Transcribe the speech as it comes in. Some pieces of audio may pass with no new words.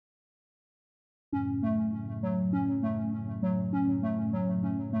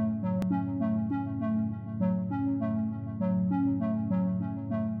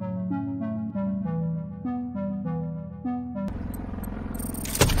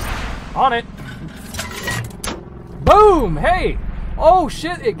On it. Boom! Hey! Oh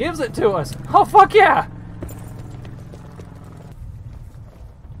shit, it gives it to us. Oh fuck yeah!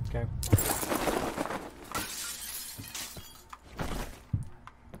 Okay.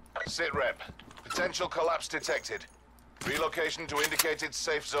 Sit rep. Potential collapse detected. Relocation to indicated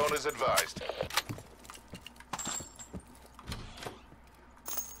safe zone is advised.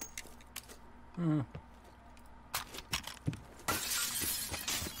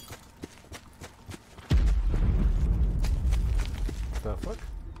 The fuck?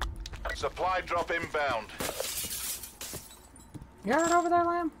 Supply drop inbound. You heard over there,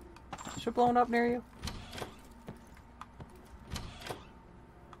 Lamb? Shit blowing up near you?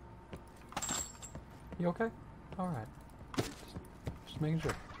 You okay? Alright. Just making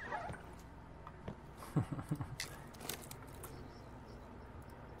sure.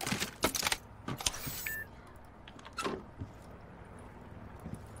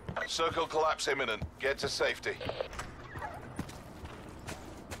 Circle collapse imminent. Get to safety.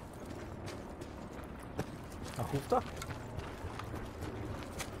 A hoofda?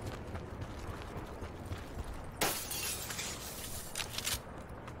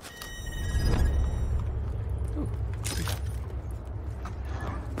 Ooh,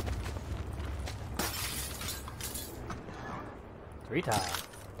 3 times.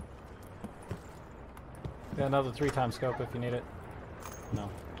 Got another 3-time scope if you need it. No.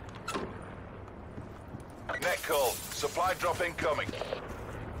 Net call. Supply drop incoming.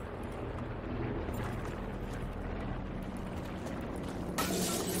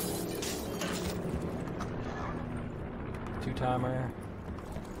 Two-timer.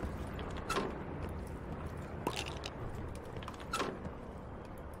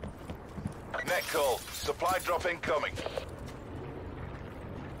 Net call. Supply drop incoming.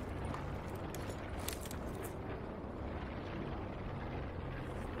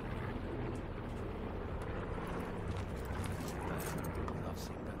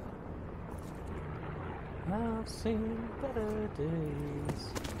 I've seen better days.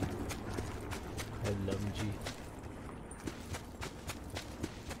 LMG.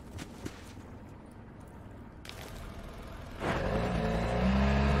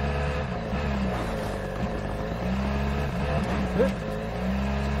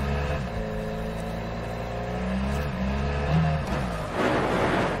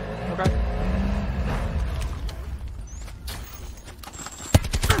 Okay.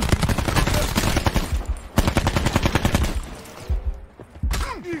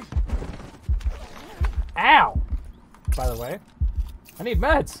 Ow! By the way, I need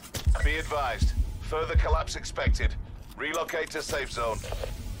meds. Be advised. Further collapse expected. Relocate to safe zone.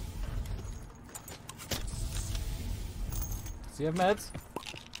 Does he have meds?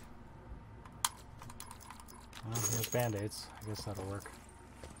 Well, he has band-aids. I guess that'll work.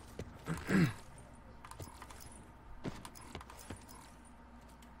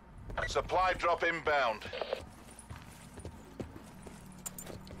 Supply drop inbound.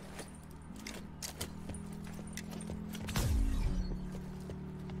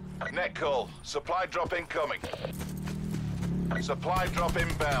 Net call. Supply drop incoming. Supply drop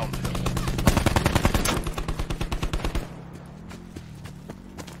inbound.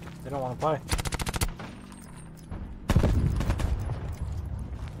 They don't want to play.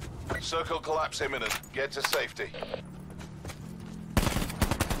 Circle collapse imminent. Get to safety.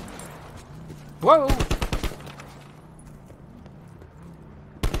 Whoa!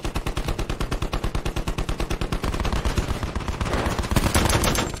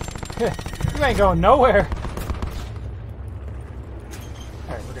 You ain't going nowhere.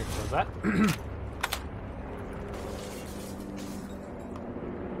 Alright, we're gonna close that.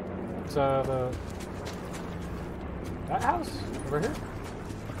 It's that house over here.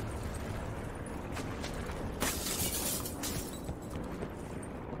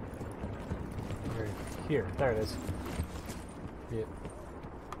 Over here, there it is. Yeah.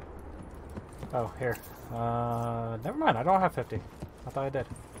 Oh, here. Never mind. I don't have 50. I thought I did.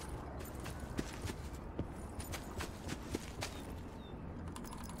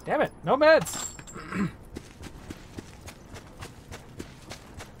 Damn it! No meds.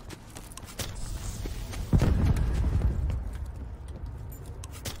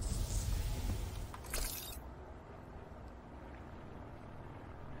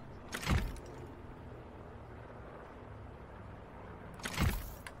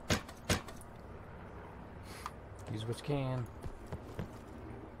 Use what you can.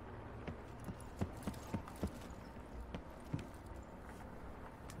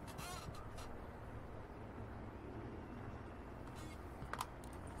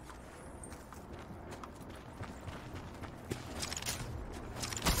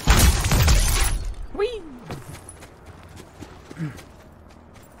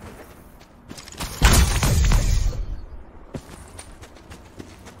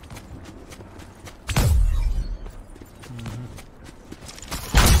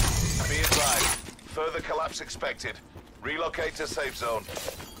 Further collapse expected. Relocate to safe zone.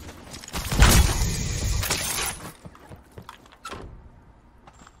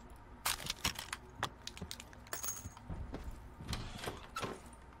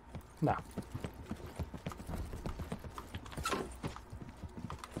 No.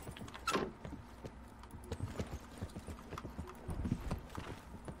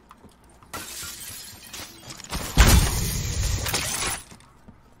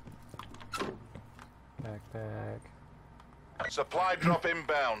 Backpack. Supply drop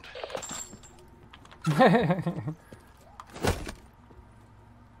inbound.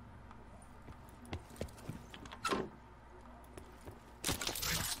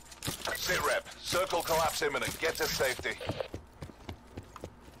 Sit rep. Circle collapse imminent. Get to safety.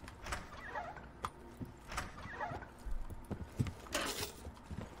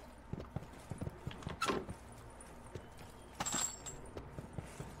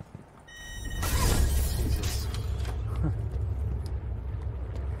 Jesus.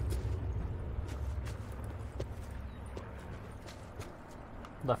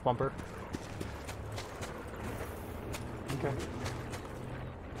 Left bumper. Okay.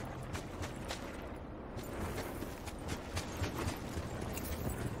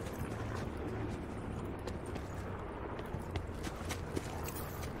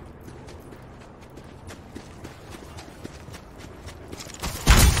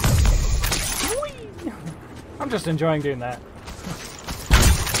 I'm just enjoying doing that.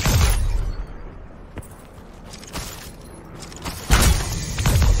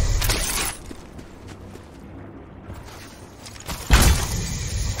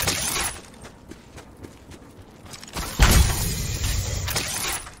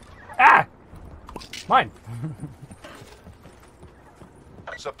 Ah! Mine.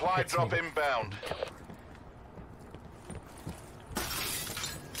 Supply drop inbound.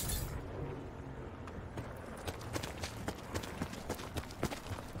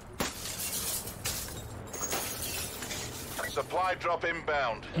 Supply drop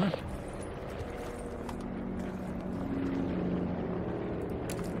inbound.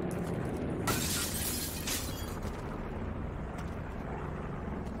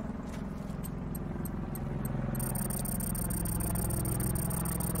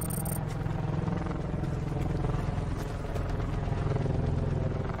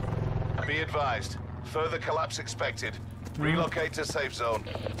 Be advised. Further collapse expected. Relocate to safe zone.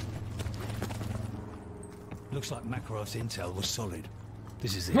 Looks like Makarov's intel was solid.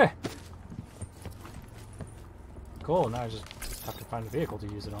 This is it. Yeah. Cool, now I just have to find a vehicle to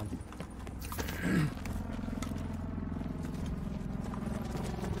use it on.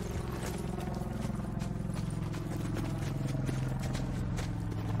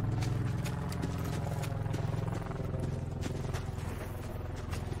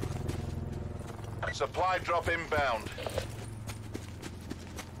 Supply drop inbound.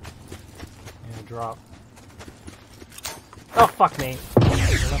 Yeah, drop. Oh, fuck me.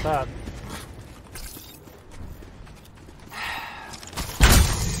 Not bad.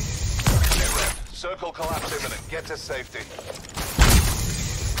 Circle collapse imminent. Get to safety.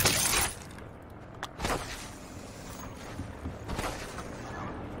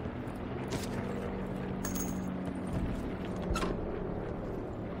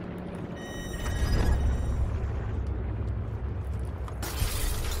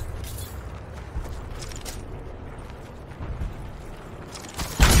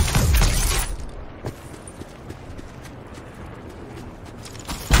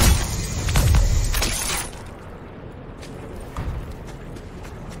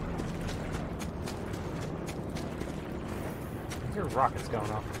 Your rocket's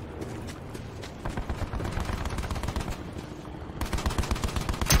going off.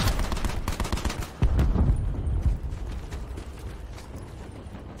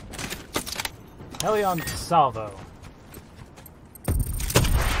 Helion salvo.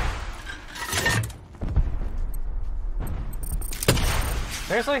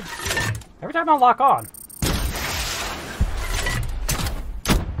 Seriously? Every time I lock on.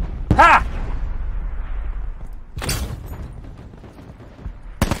 Ha!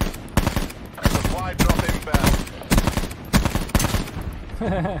 Supply drop inbound.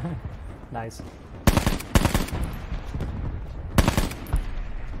 Nice.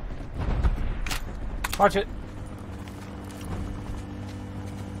 Watch it.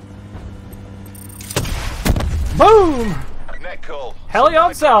 Boom! Net call.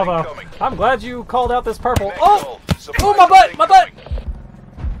 Helion Supply salvo. incoming. I'm glad you called out this purple. Net Oh! call. Supply Oh, my butt! My butt! incoming.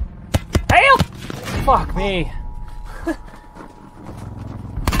 Help! Fuck me.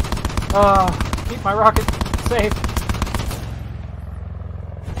 Keep my rocket safe.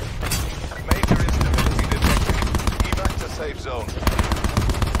 Major instability. safe zone.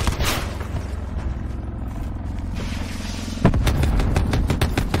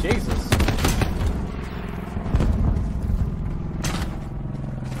 Jesus.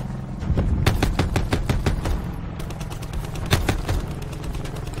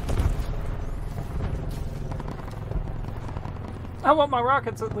 I want my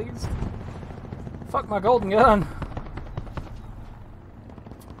rockets at least. Fuck my golden gun.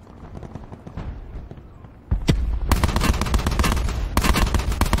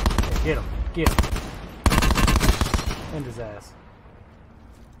 Get him. Get him. End his ass.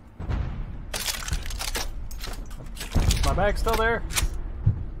 Is my bag still there?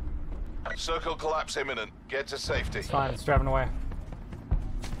 Circle collapse imminent. Get to safety. It's fine, it's driving away.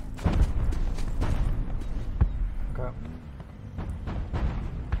 Okay.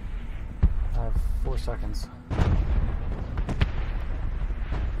 I have 4 seconds.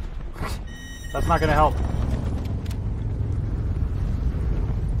 That's not gonna help.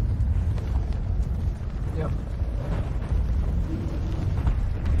 Yep.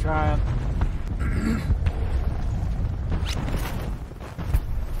 Trying.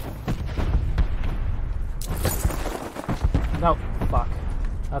 No, fuck.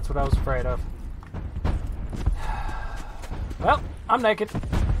 That's what I was afraid of. Well, I'm naked.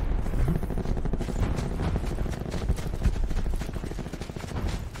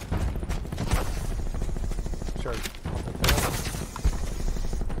 Sure.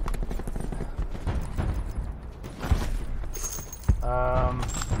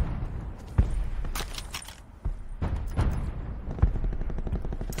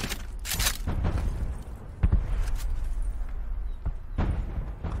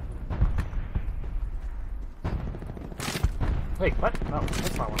 Wait, what? No,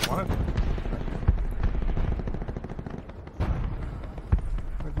 that's not what I wanted.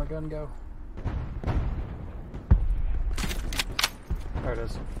 Where'd my gun go? There it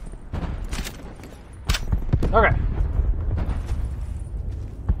is. Okay.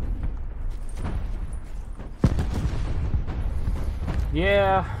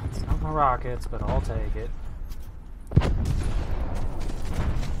 Yeah, it's not my rockets, but I'll take it.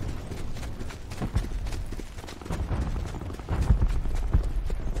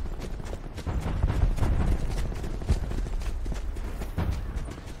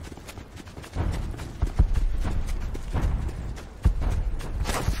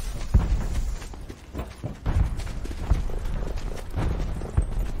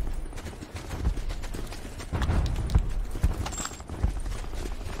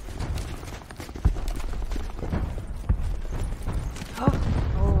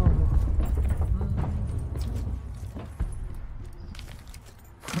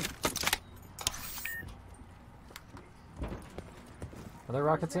 Are there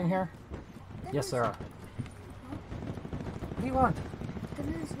rockets in here? Yes, there are. What do you want?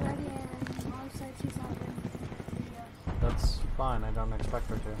 Dinner's ready and Mom said she's not ready for the video. That's fine. I don't expect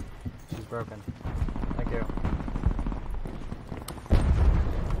her to. She's broken. Thank you.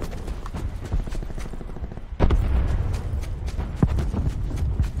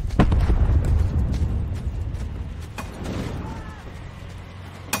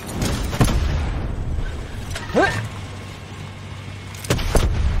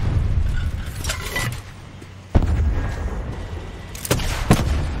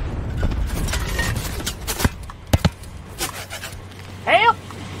 Help!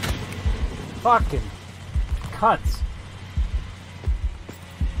 Fucking cunts.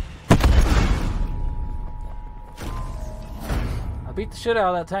 I beat the shit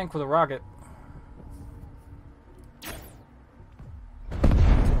out of that tank with a rocket.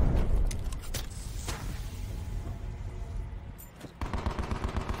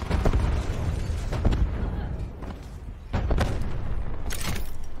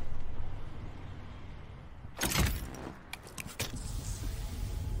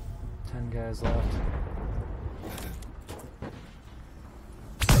 Guys left.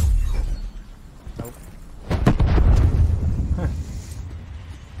 Nope.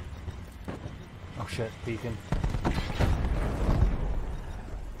 Oh shit, beacon.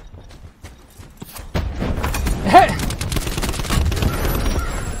 Hey!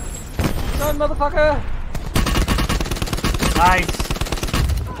 Son, motherfucker! Nice!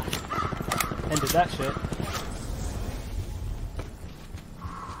 Ended that shit.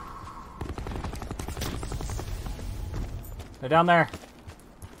 They're down there.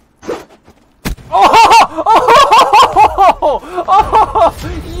 Oh! Oh! Oh!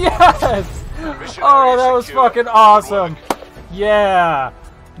 Yes! Oh, that was fucking awesome. Yeah.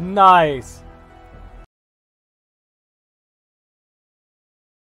 Nice.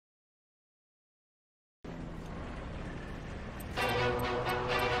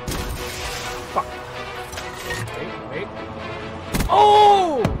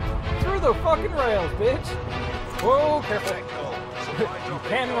 the fucking rails, bitch! Whoa, careful. Technical. Supply You drop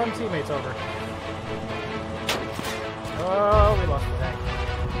can run inbound. teammates over. Oh, we lost the tank.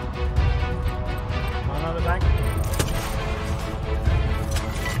 Another tank.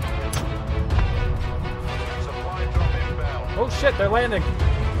 Supply drop inbound. Oh shit, they're landing.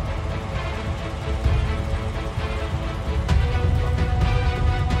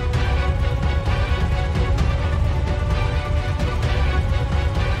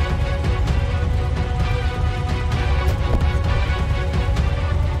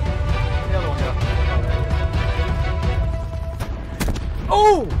 The other one go.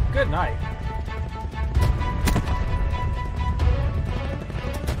 Oh, good night.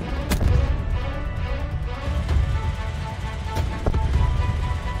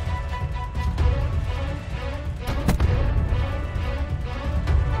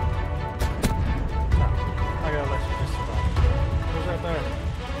 I gotta let you just survive. Who's right there?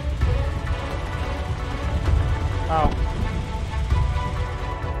 Oh.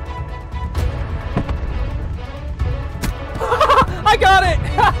 I got it!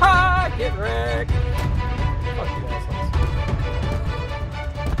 Get wrecked! Fuck you assholes.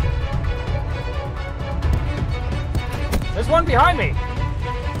 There's one behind me!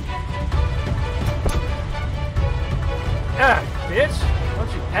 Ah, bitch!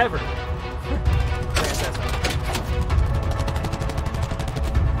 Don't you ever! Fantastic.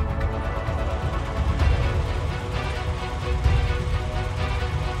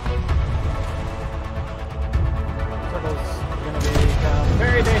 Circle's gonna become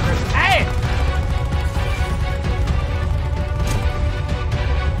very dangerous. Hey!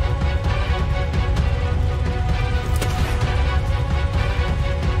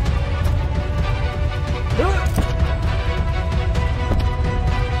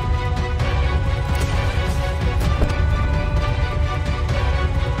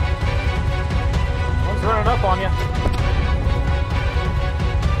 One's running up on you.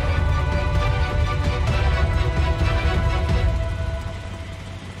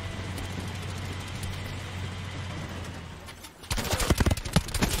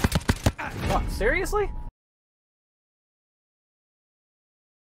 What, seriously?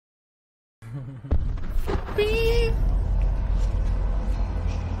 Beep.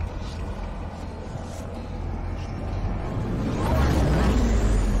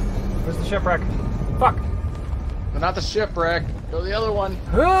 Where's the shipwreck? Fuck. But not the shipwreck. Go the other one.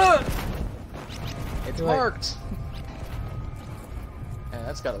 Ah! It's Too late. marked. Yeah,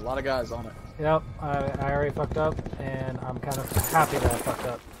 that's got a lot of guys on it. Yep, I already fucked up, and I'm kind of happy that I fucked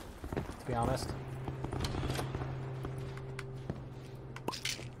up, to be honest.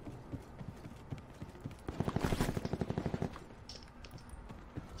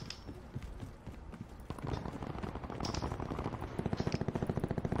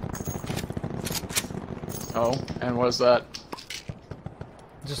 Oh, and what is that?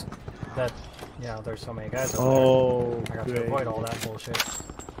 Just that, you know, there's so many guys over Oh, there. I got to great. avoid all that bullshit.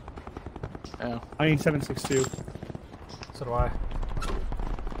 Yeah. I need 762. So do I.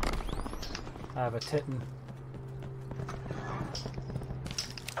 I have a Titan.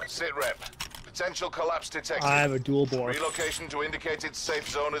 Sit rep. Potential collapse detected. I have a dual bore. Relocation to indicated safe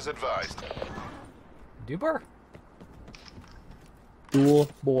zone is advised. Duber? Dual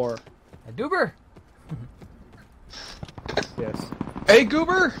bore. A Duber? Yes. Hey,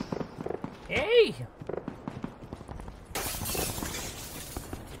 Goober! Hey!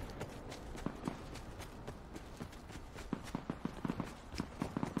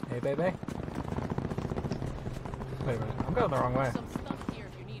 Hey, baby. Wait a minute, I'm going the wrong way. Some stuff here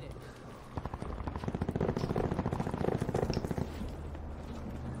if you need it.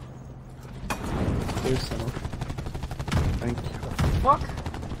 There's some. Thank you. Fuck?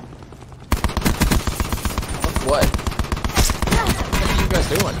 What? What are you guys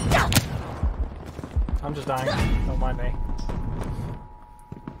doing? I'm just dying. Don't mind me.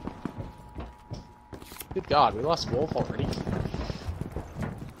 Good God, we lost Wolf already.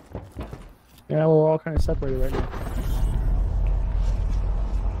 Yeah, we're all kind of separated right now.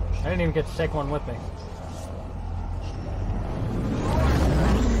 I didn't even get to take one with me.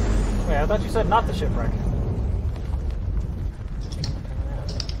 Wait, I thought you said not the shipwreck.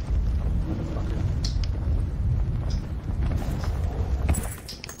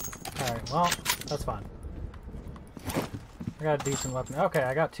 Alright, well, that's fine. I got a decent weapon. Okay,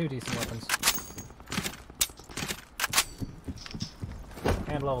 I got 2 decent weapons.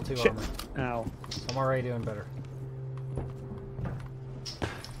 And level 2 Shit. armor. Ow. So I'm already doing better.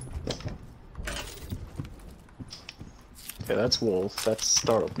 Okay, that's Wolf. That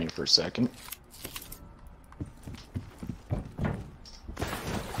startled me for a second.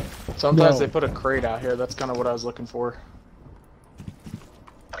 Sometimes No. they put a crate out here. That's kind of what I was looking for.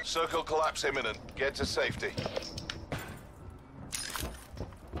 Circle collapse imminent. Get to safety.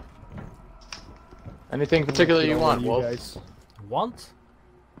 Anything particular you want, You Wolf? guys. Want?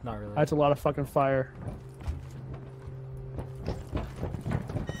 Not really. That's a lot of fucking fire.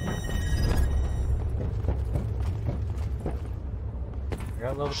 I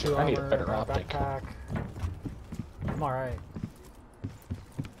got level 2 I need a armor, better got a optic. backpack. I'm alright.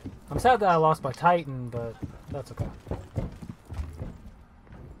 I'm sad that I lost my Titan, but that's okay.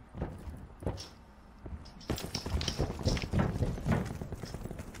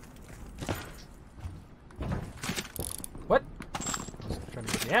 What? Just trying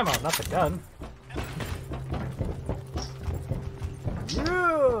to get the ammo, not the gun.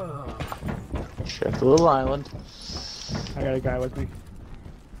 Yeah! Check the little island. I got a guy with me.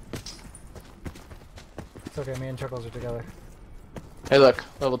 It's okay, me and Chuckles are together. Hey, look,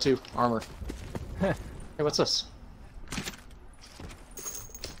 level 2 armor. Hey, what's this?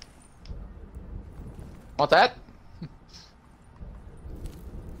 Want that?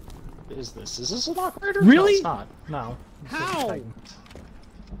 Is this an operator? No, Really? it's not. No. it's just How? Titan.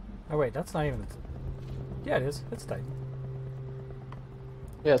 Oh wait, that's not even... Yeah, it is. It's Titan.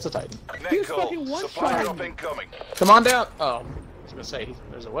 Yeah, it's a Titan. Net fucking call. one Supply shot. drop incoming. Come on down. Oh, I was gonna say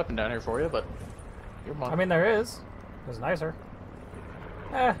there's a weapon down here for you, but you're mine. I mean, there is. There's nicer.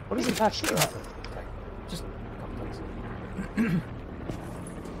 Eh, what is attached to that? just a couple things.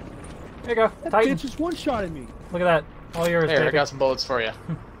 There you go, That Titan. bitch just one-shotted me. Look at that. All yours, Here, I baby. got some bullets for you.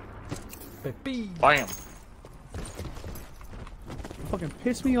 Baby. Bam. Fucking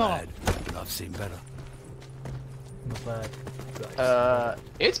pissed me off. Bad. I've seen better. Not bad.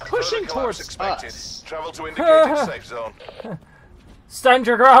 It's pushing Further collapse towards expected. us. Travel to indicated safe zone. Stand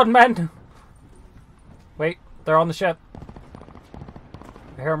your ground, men! Wait, they're on the ship.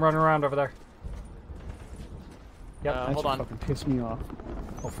 I hear them running around over there. Yep. That Hold shit on. fucking pissed me off.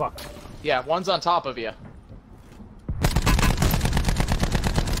 Oh, fuck. Yeah, one's on top of you.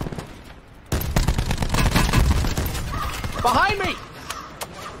 Behind me!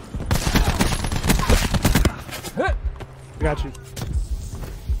 I got you.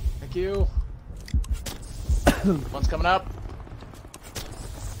 Thank you. One's coming up.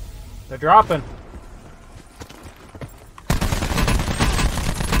 They're dropping.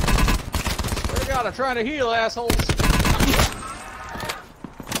 Swear to God, I'm trying to heal, assholes.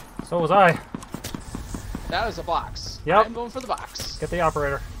 So was I. That is a box. Yep. I'm going for the box. Get the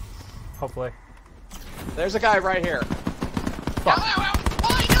operator. Hopefully. There's a guy right here. Fuck. Ow, ow, ow.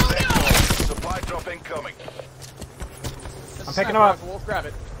 Oh, no, no! Supply drop incoming. I'm picking him up. Wolf, grab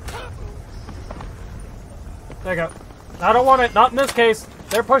it. There you go. I don't want it. Not in this case.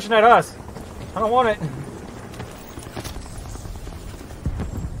 They're pushing at us. I don't want it.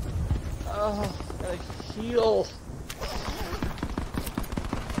 Oh, gotta heal.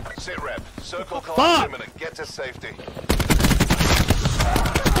 Sit rep. Circle collapse Fuck! imminent. Get to safety.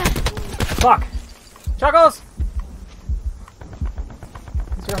 Fuck. Chuckles!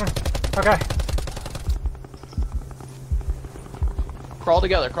 Okay. Crawl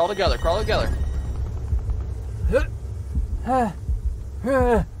together, crawl together, crawl together.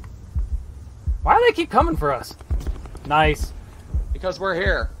 Why do they keep coming for us? Nice. Because we're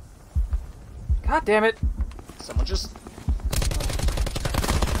here. God damn it. Someone just...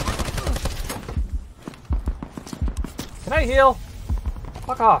 Can I heal?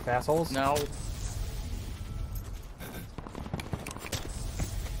 Fuck off, assholes. No.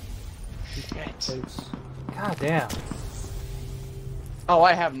 Shit. Place. God damn. Oh,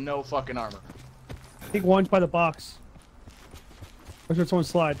 I have no fucking armor. I think one's by the box. Or should someone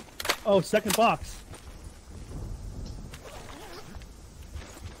slide? Oh, second box.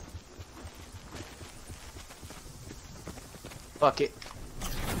 Fuck it.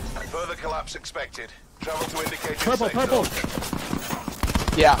 Further collapse expected. Travel to indicated Purple, safe purple.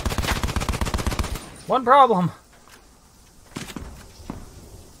 zone. Yeah. One problem.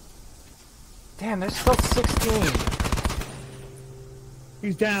 Damn, there's still 16.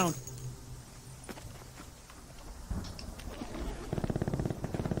 He's down.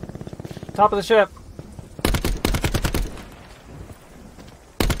 Top of the ship.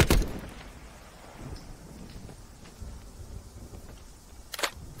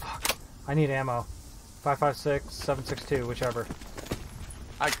 Fuck. I need ammo. 5.56, 7.62, whichever.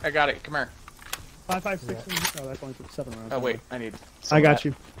 I got it. Come here. 5.56. Oh, that's only for 7 rounds. Oh, wait. I need... some I of got that.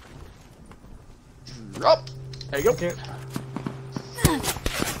 you. Up. There you go. Thank you.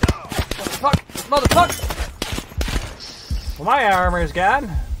 Fuck! Motherfucker! Well, my armor's gone.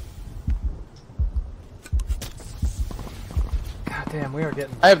 God Damn, we are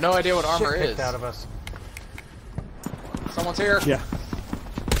getting I have no idea what shit armor kicked is. out of us. Someone's here. Yeah.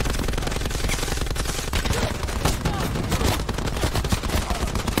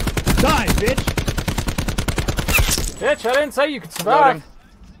 Die, bitch! Bitch, I didn't say you could survive. Loading.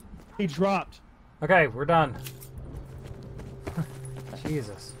 He dropped. Okay, we're done.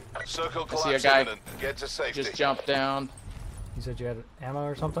 Jesus. Circle I see a collapse guy. imminent. Get to safety. Just jumped down. You said you had ammo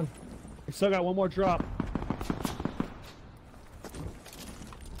or something? We still got one more drop.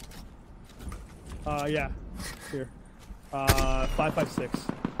 Yeah. Here. 556.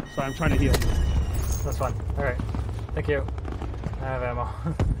 Sorry, I'm trying to heal. That's fine. Alright. Thank you. I have ammo.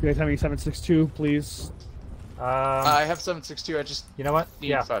 You guys have any 762, please? I have 762. I just You know what? need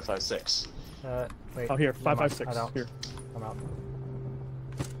Yeah. 556. Wait. Oh, here, never mind. 556. I don't. Here. I'm out.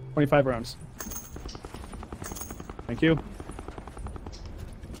 25 rounds. Thank you.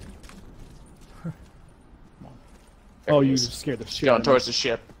 There Oh, he you is. just scared the He's shit going out of towards me. the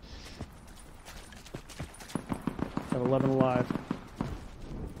ship. Got 11 alive.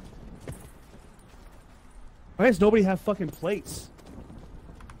 Why does nobody have fucking plates?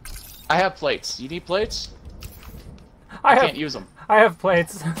 I have plates. You need plates? I Can't have use them. I have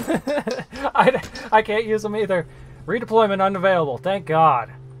plates. I can't use them either. Redeployment unavailable. Thank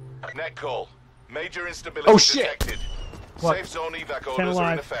God. Net call. Major instability Oh, shit. detected. What? Safe zone evac 10 orders are in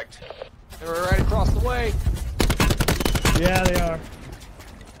alive. effect. They were right across the way. Yeah, they are.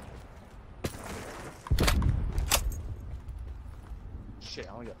 Shit,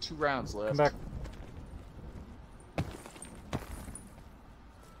 I only got 2 rounds left. Come back.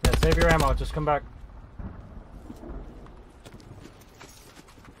 Yeah, save your ammo. Just come back.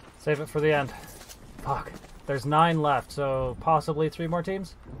 Save it for the end. Fuck. There's 9 left, so possibly 3 more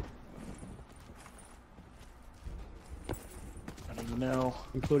teams? I don't even know.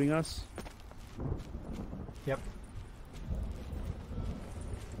 Including us. Yep.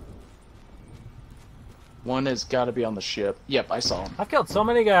 One has got to be on the ship. Yep, I saw him. I've killed so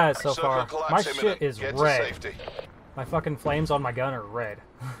many guys so Circle far. collapse My imminent. shit is Get to red. safety. My fucking flames on my gun are red.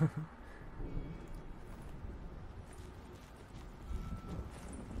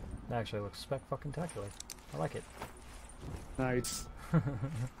 That actually looks spectacular. I like it. Nice.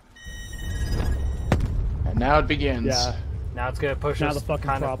 And now it begins. Yeah. Now it's gonna push Now us the fucking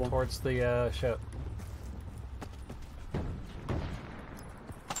kind of problem. towards the ship.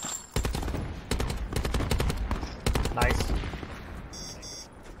 Nice.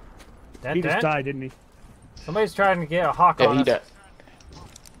 Dead, He just dead? died, didn't he? Somebody's trying to get a hawk Yeah, on he us. died.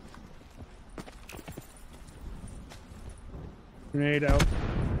 Grenade out.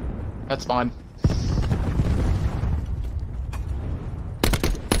 That's fine.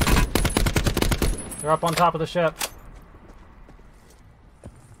 They're up on top of the ship.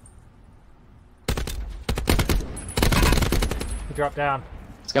 He dropped down.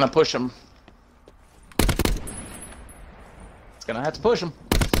 It's gonna push him. It's gonna have to push him.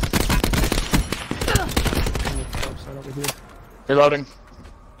 Outside over here. Reloading.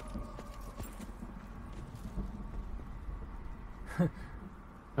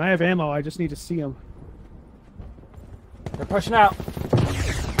 I have ammo. I just need to see him. They're pushing out.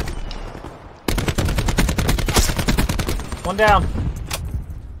 One down.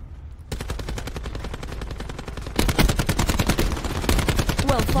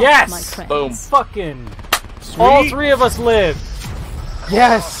 Well fought, Yes! my friends. Boom. Fucking. All 3 of us live.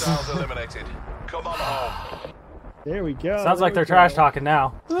 Yes. Hostiles eliminated. Come on home. There we go. Sounds like there they're we trash go. talking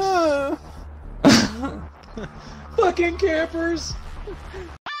now. Fucking campers.